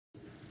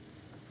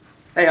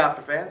Hey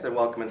Hofstra fans, and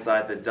welcome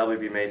inside the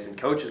WB Mason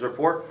Coaches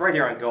Report right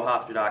here on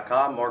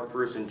GoHofstra.com. Mark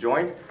Bruce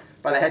joined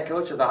by the head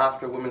coach of the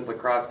Hofstra women's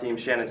lacrosse team,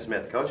 Shannon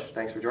Smith. Coach,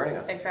 thanks for joining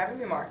us. Thanks for having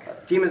me, Mark.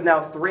 Team is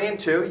now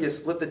 3-2. You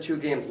split the two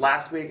games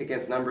last week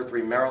against number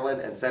 3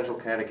 Maryland and Central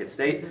Connecticut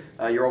State.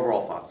 Your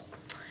overall thoughts?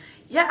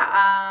 Yeah,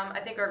 I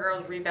think our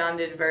girls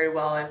rebounded very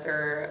well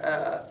after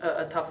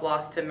a tough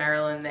loss to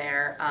Maryland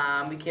there.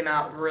 We came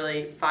out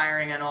really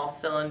firing on all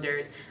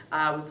cylinders.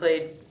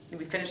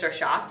 We finished our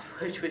shots,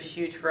 which was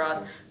huge for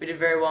us. We did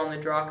very well in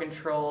the draw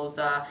controls.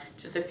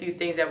 Just a few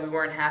things that we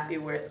weren't happy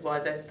with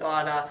was I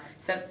thought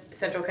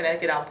Central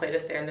Connecticut outplayed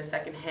us there in the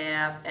second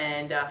half,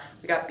 and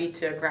we got beat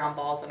to ground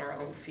balls on our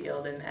own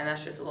field, and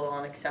that's just a little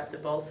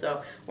unacceptable.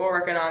 So we're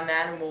working on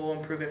that, and we'll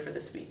improve it for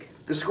this week.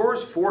 The score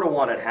is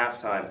 4-1 at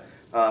halftime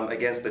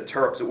against the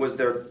Terps. It was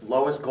their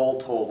lowest goal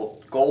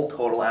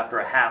total after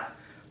a half.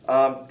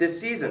 This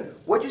season,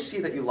 what did you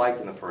see that you liked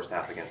in the first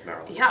half against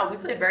Maryland? Yeah, we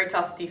played very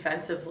tough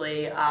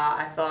defensively.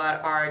 I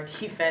thought our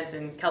defense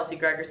and Kelsey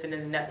Gregerson in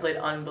the net played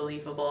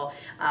unbelievable.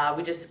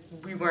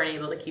 We weren't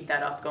able to keep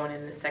that up going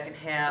into the second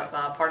half.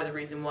 Part of the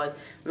reason was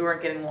we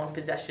weren't getting long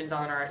possessions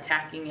on our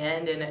attacking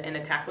end, and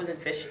attack wasn't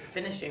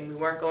finishing. We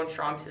weren't going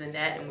strong to the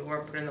net, and we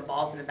weren't putting the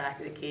balls in the back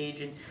of the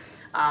cage. And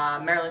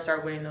Maryland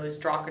started winning those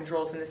draw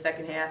controls in the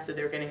second half, so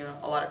they were getting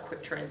a lot of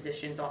quick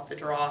transitions off the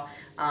draw,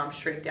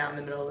 straight down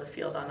the middle of the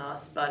field on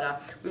us.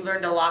 But we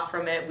learned a lot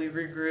from it. We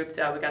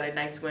regrouped. We got a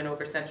nice win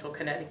over Central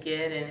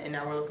Connecticut, and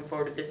now we're looking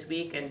forward to this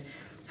week. And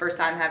first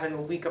time having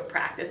a week of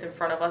practice in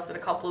front of us in a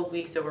couple of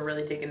weeks, so we're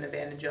really taking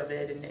advantage of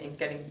it and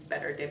getting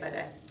better day by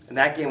day. And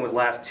that game was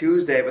last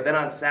Tuesday, but then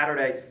on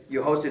Saturday, you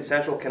hosted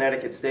Central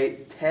Connecticut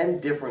State. 10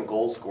 different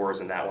goal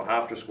scorers in that one.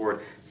 Hofstra scored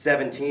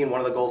 17.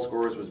 One of the goal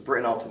scorers was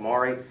Britton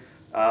Altamari.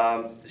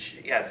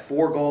 She had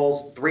 4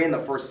 goals, 3 in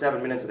the first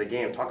 7 minutes of the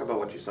game. Talk about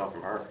what you saw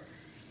from her.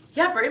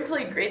 Yeah, Britton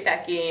played great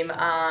that game.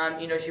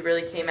 She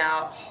really came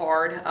out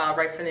hard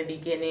right from the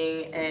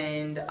beginning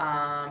and,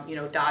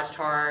 dodged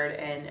hard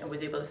and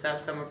was able to set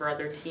up some of her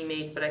other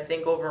teammates. But I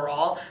think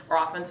overall,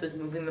 our offense was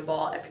moving the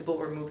ball. People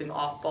were moving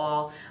off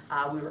ball.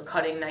 We were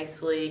cutting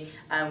nicely,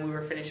 and we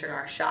were finishing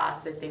our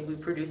shots. I think we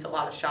produced a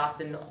lot of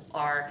shots in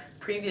our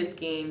previous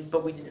games,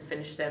 but we didn't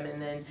finish them.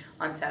 And then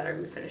on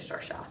Saturday, we finished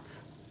our shots.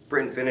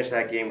 Britton finished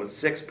that game with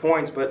 6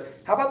 points, but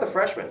how about the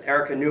freshman?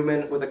 Erica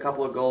Newman with a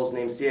couple of goals,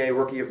 named CAA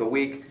Rookie of the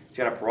Week.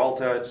 Jenna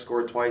Peralta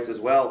scored twice as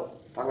well.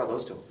 Talk about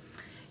those two.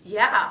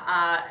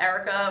 Yeah,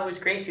 Erica was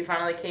great. She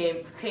finally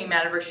came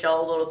out of her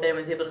shell a little bit and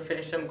was able to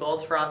finish some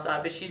goals for us.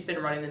 But she's been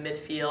running the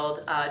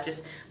midfield,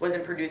 just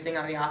wasn't producing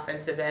on the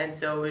offensive end.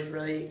 So it was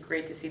really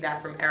great to see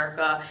that from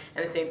Erica.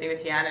 And the same thing with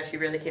Tiana. She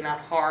really came out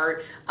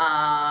hard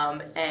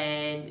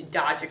and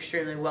dodged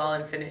extremely well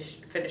and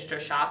finished her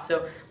shot.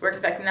 So we're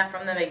expecting that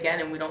from them again,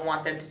 and we don't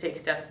want them to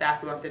take steps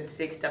back. We want them to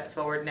take steps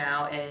forward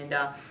now and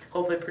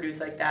hopefully produce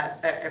like that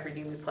every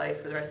game we play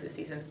for the rest of the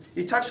season.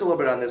 You touched a little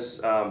bit on this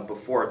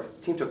before.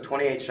 The team took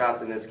 28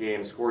 shots in this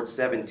game, scored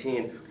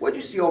 17. What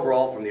did you see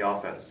overall from the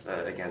offense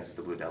against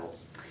the Blue Devils?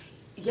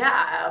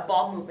 Yeah,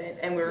 ball movement,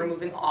 and we were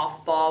moving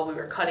off ball. We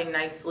were cutting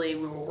nicely.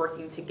 We were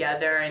working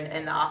together,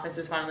 and the offense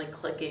was finally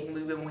clicking.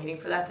 We've been waiting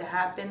for that to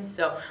happen,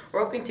 so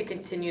we're hoping to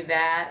continue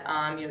that.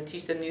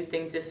 Teach them new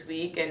things this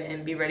week,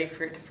 and be ready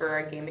for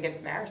our game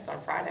against Marist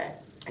on Friday.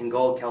 In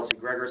goal, Kelsey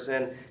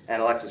Gregerson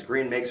and Alexis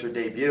Green makes her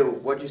debut.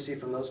 What did you see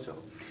from those two?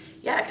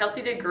 Yeah,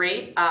 Kelsey did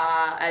great,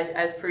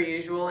 as per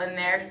usual in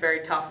there. It's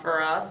very tough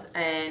for us.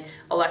 And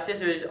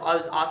Alexis, it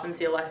was awesome to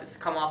see Alexis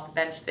come off the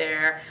bench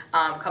there,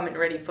 coming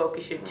ready,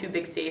 focused. She had 2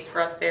 big saves for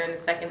us there in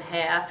the second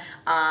half.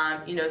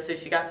 So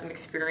she got some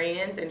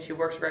experience, and she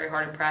works very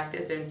hard in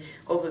practice, and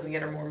hopefully we can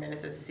get her more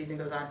minutes as the season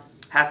goes on.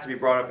 Has to be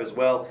brought up as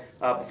well.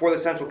 Before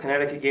the Central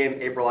Connecticut game,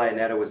 April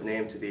Ionetta was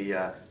named to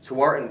the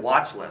Tuarton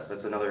watch list.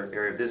 That's another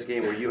area of this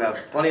game where you have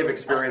plenty of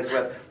experience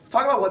with.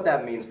 Talk about what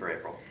that means for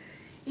April.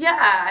 Yeah,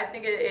 I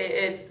think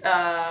it's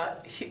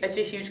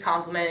a huge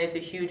compliment. It's a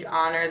huge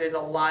honor. There's a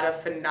lot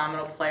of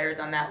phenomenal players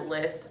on that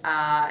list,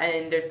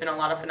 and there's been a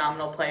lot of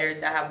phenomenal players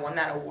that have won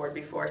that award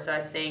before. So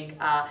I think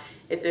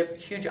it's a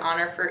huge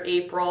honor for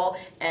April,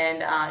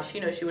 and she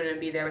knows she wouldn't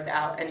be there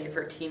without any of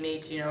her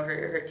teammates.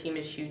 Her team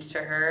is huge to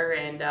her,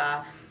 and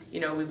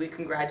we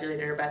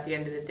congratulated her. But at the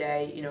end of the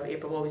day,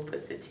 April always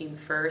puts the team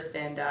first,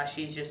 and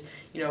she's just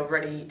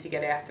ready to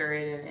get after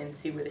it and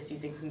see where the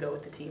season can go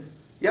with the team.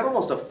 You have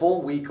almost a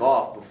full week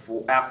off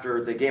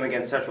after the game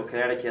against Central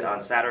Connecticut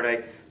on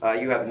Saturday.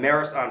 You have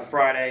Marist on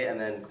Friday and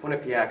then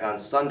Quinnipiac on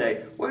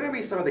Sunday. What are going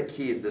to be some of the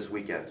keys this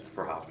weekend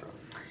for Hofstra?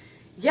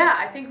 Yeah,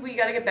 I think we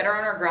got to get better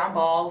on our ground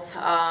balls.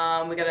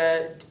 We got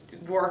to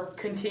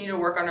continue to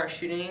work on our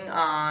shooting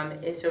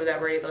so that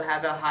we're able to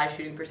have a high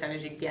shooting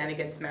percentage again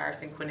against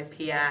Marist and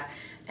Quinnipiac.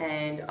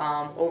 And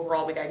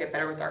overall, we got to get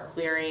better with our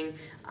clearing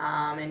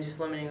and just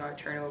limiting our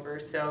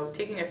turnovers. So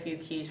taking a few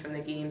keys from the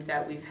games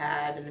that we've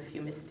had and a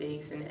few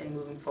mistakes and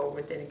moving forward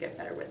with it and get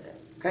better with it.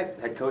 Okay,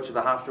 head coach of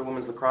the Hofstra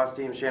women's lacrosse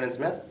team, Shannon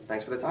Smith.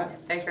 Thanks for the time.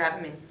 Thanks for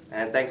having me.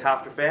 And thanks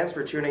Hofstra fans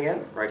for tuning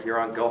in right here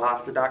on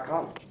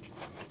GoHofstra.com.